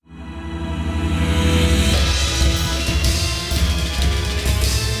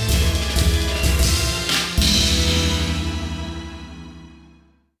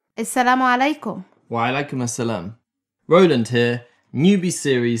Assalamu alaikum. Wa alaikum assalam. Roland here, Newbie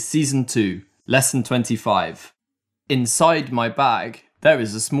Series Season 2, Lesson 25. Inside my bag, there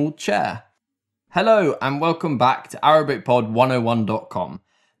is a small chair. Hello and welcome back to ArabicPod101.com,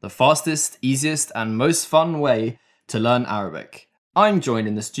 the fastest, easiest and most fun way to learn Arabic. I'm joined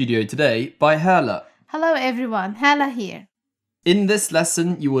in the studio today by Hala. Hello everyone, Hala here. In this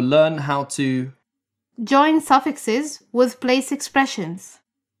lesson, you will learn how to join suffixes with place expressions.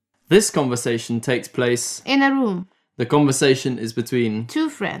 This conversation takes place in a room. The conversation is between two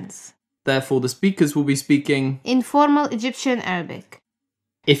friends. Therefore, the speakers will be speaking informal Egyptian Arabic.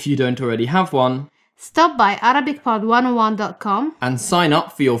 If you don't already have one, stop by ArabicPod101.com and sign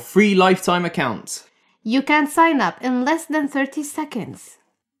up for your free lifetime account. You can sign up in less than 30 seconds.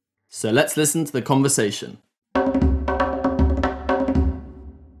 So let's listen to the conversation.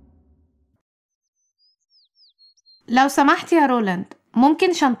 لو سمحت يا رولاند،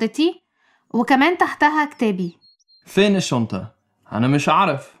 ممكن شنطتي وكمان تحتها كتابي. فين الشنطة؟ أنا مش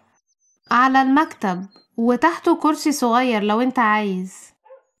عارف. على المكتب وتحته كرسي صغير لو انت عايز.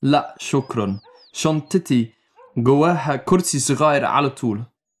 لا شكرا، شنطتي جواها كرسي صغير على طول.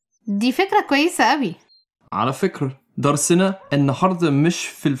 دي فكرة كويسة قوي. على فكرة درسنا النهاردة مش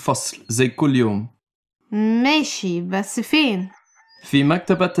في الفصل زي كل يوم. ماشي، بس فين؟ في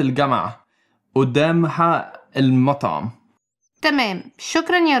مكتبة الجامعة قدامها المطعم. تمام،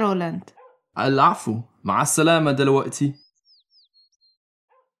 شكرا يا رولاند. العفو، مع السلامة دلوقتي.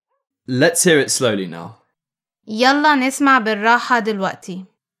 Let's hear it slowly now. يلا نسمع بالراحة دلوقتي.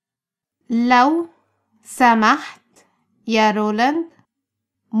 لو سمحت يا رولاند،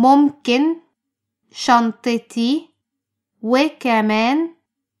 ممكن شنطتي وكمان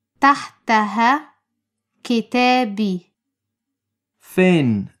تحتها كتابي.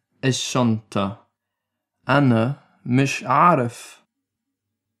 فين الشنطة؟ أنا مش عارف.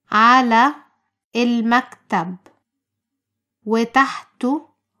 على المكتب وتحته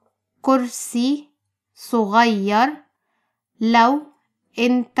كرسي صغير لو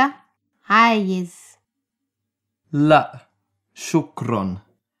انت عايز. لا شكرا،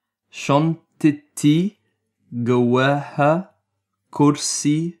 شنطتي جواها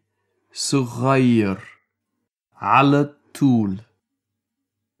كرسي صغير على طول.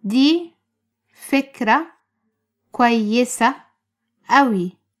 دي فكرة كويسة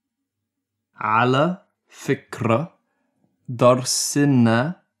قوي. على فكرة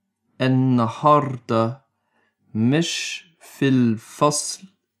درسنا النهاردة مش في الفصل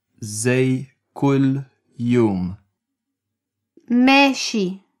زي كل يوم.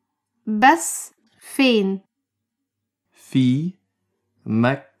 ماشي، بس فين؟ في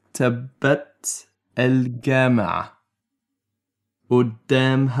مكتبة الجامعة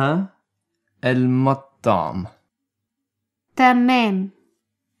قدامها المطعم. تمام،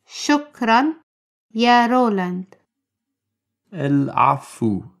 شكرا يا رولاند.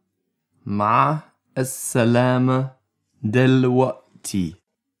 العفو، مع السلامة دلوقتي.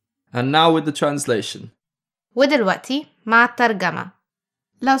 And now with the translation. ودلوقتي مع الترجمة.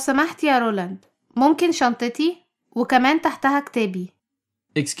 لو سمحت يا رولاند، ممكن شنطتي وكمان تحتها كتابي.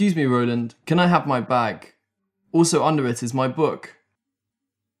 Excuse me, Roland, can I have my bag? Also under it is my book.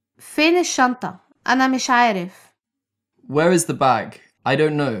 فين الشنطة؟ أنا مش عارف. Where is the bag? I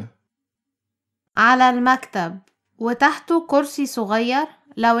don't know. على المكتب وتحته كرسي صغير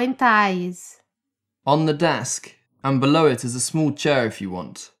لو انت عايز. On the desk, and below it is a small chair if you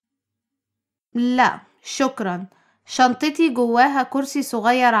want. لا شكرا، شنطتي جواها كرسي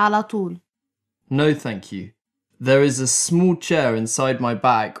صغير على طول. No, thank you. There is a small chair inside my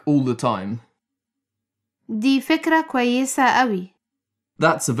bag all the time. دي فكرة كويسة قوي.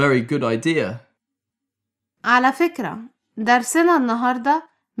 That's a very good idea. على فكرة درسنا النهاردة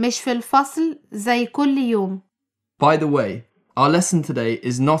مش في الفصل زي كل يوم. By the way, our lesson today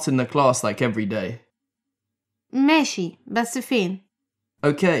is not in the class like every day. ماشي، بس فين؟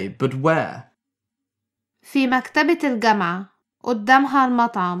 Okay, but where? في مكتبة الجامعة قدامها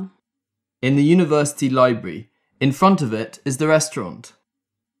المطعم. In the university library. In front of it is the restaurant.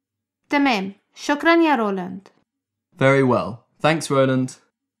 تمام، شكرا يا رولاند. Very well. Thanks, Roland.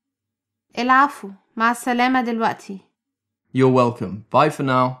 العفو، مع السلامة دلوقتي. You're welcome. Bye for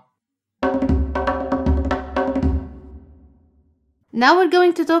now. Now we're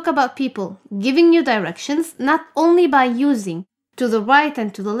going to talk about people giving you directions not only by using to the right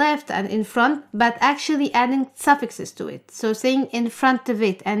and to the left and in front, but actually adding suffixes to it. So saying in front of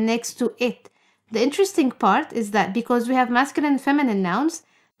it and next to it. The interesting part is that because we have masculine and feminine nouns,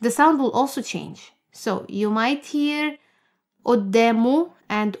 the sound will also change. So you might hear قدامه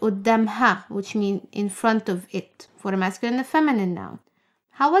and قدامها, which mean in front of it for a masculine and feminine noun.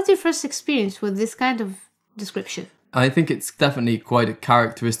 How was your first experience with this kind of description? I think it's definitely quite a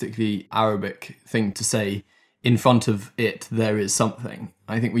characteristically Arabic thing to say, in front of it, there is something.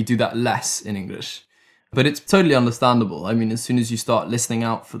 I think we do that less in English. But it's totally understandable. I mean, as soon as you start listening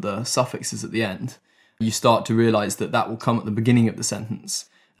out for the suffixes at the end, you start to realise that that will come at the beginning of the sentence.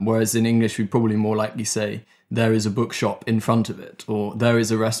 Whereas in English, we'd probably more likely say, there is a bookshop in front of it, or there is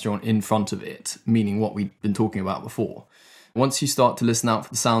a restaurant in front of it, meaning what we've been talking about before. Once you start to listen out for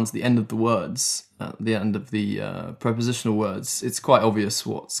the sounds at the end of the words, at the end of the prepositional words, it's quite obvious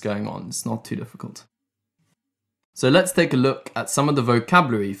what's going on. It's not too difficult. So let's take a look at some of the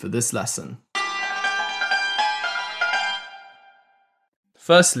vocabulary for this lesson.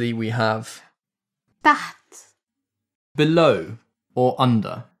 Firstly, we have تحت. below or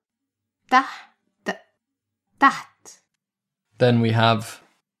under. تحت. تحت. Then we have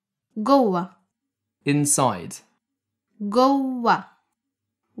جوه. inside. جوه.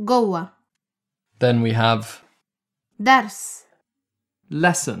 جوه. Then we have درس.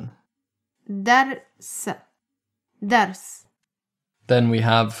 lesson. درس. درس. Then we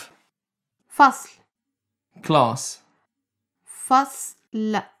have فصل. class.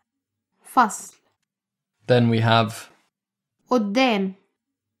 فصل. فصل. Then we have قدام.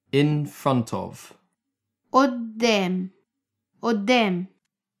 in front of. قدام. قدام.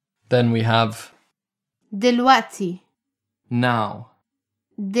 Then we have دلوقتي. now.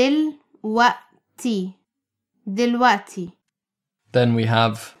 دلوقتي. دلوقتي. Then we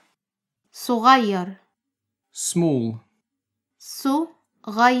have صغير. small.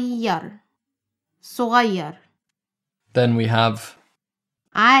 صغير. صغير. Then we have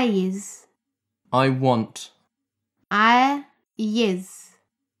عايز. I want. عايز.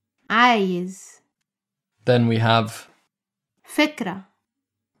 عايز. Then we have فكرة.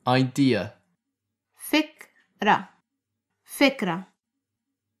 idea. فكرة. فكرة.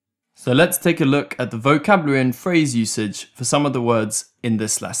 So let's take a look at the vocabulary and phrase usage for some of the words in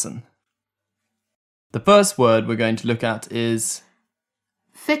this lesson. The first word we're going to look at is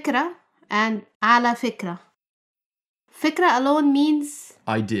فكرة and على فكرة. فكرة alone means,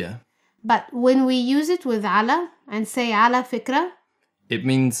 idea. but when we use it with على and say على فكرة. It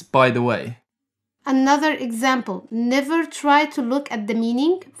means by the way. Another example, never try to look at the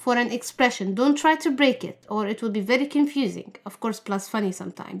meaning for an expression. Don't try to break it or it will be very confusing. Of course, plus funny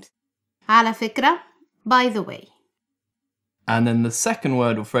sometimes. على فكرة, by the way. And then the second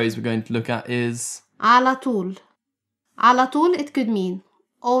word or phrase we're going to look at is على طول. على طول, it could mean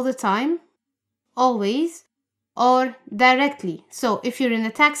all the time, always, or directly. So if you're in a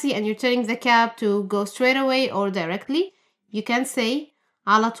taxi and you're telling the cab to go straight away or directly, you can say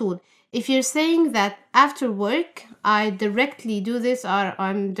على طول. If you're saying that after work, I directly do this or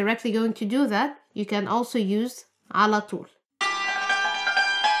I'm directly going to do that, you can also use على طول.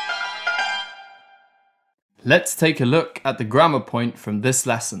 Let's take a look at the grammar point from this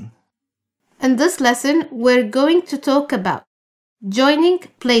lesson. In this lesson, we're going to talk about joining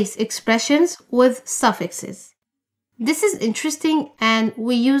place expressions with suffixes. This is interesting and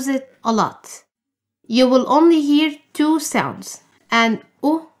we use it a lot. You will only hear two sounds, an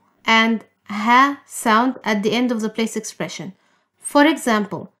U and ha sound at the end of the place expression. For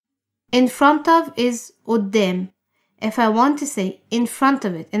example, in front of is قدام. If I want to say in front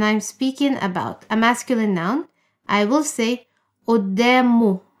of it and I'm speaking about a masculine noun, I will say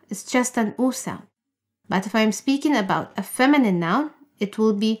قدامه. It's just an U sound. But if I'm speaking about a feminine noun, it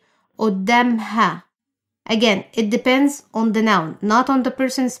will be قدامها. Again, it depends on the noun, not on the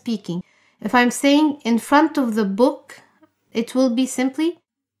person speaking. If I'm saying in front of the book, it will be simply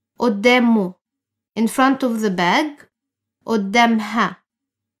قدامه. In front of the bag, قدامها.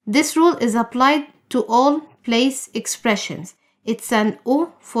 This rule is applied to all place expressions. It's an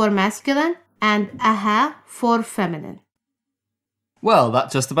U for masculine and a ha for feminine. Well,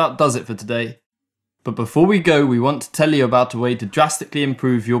 that just about does it for today. But before we go, we want to tell you about a way to drastically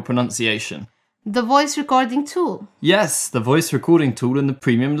improve your pronunciation. The voice recording tool. Yes, the voice recording tool in the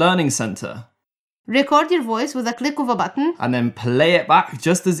Premium Learning Center. Record your voice with a click of a button. And then play it back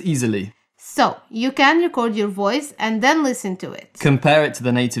just as easily. So, you can record your voice and then listen to it. Compare it to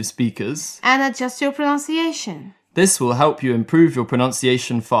the native speakers. And adjust your pronunciation. This will help you improve your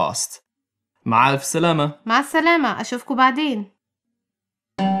pronunciation fast. مع ألف سلامة. مع السلامة. أشوفكم بعدين.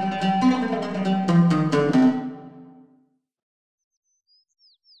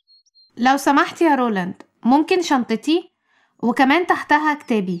 لو سمحت يا رولاند، ممكن شنطتي؟ وكمان تحتها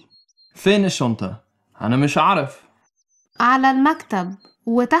كتابي. فين الشنطة؟ أنا مش عارف. على المكتب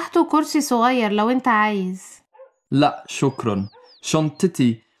وتحته كرسي صغير لو انت عايز. لا شكرا،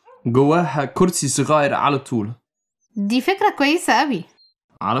 شنطتي جواها كرسي صغير على طول. دي فكرة كويسة قوي.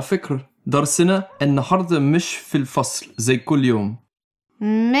 على فكرة درسنا النهاردة مش في الفصل زي كل يوم.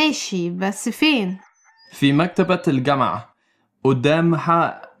 ماشي، بس فين؟ في مكتبة الجامعة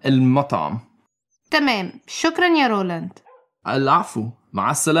قدامها المطعم. تمام، شكرا يا رولاند. العفو،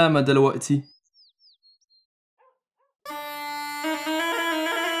 مع السلامة دلوقتي.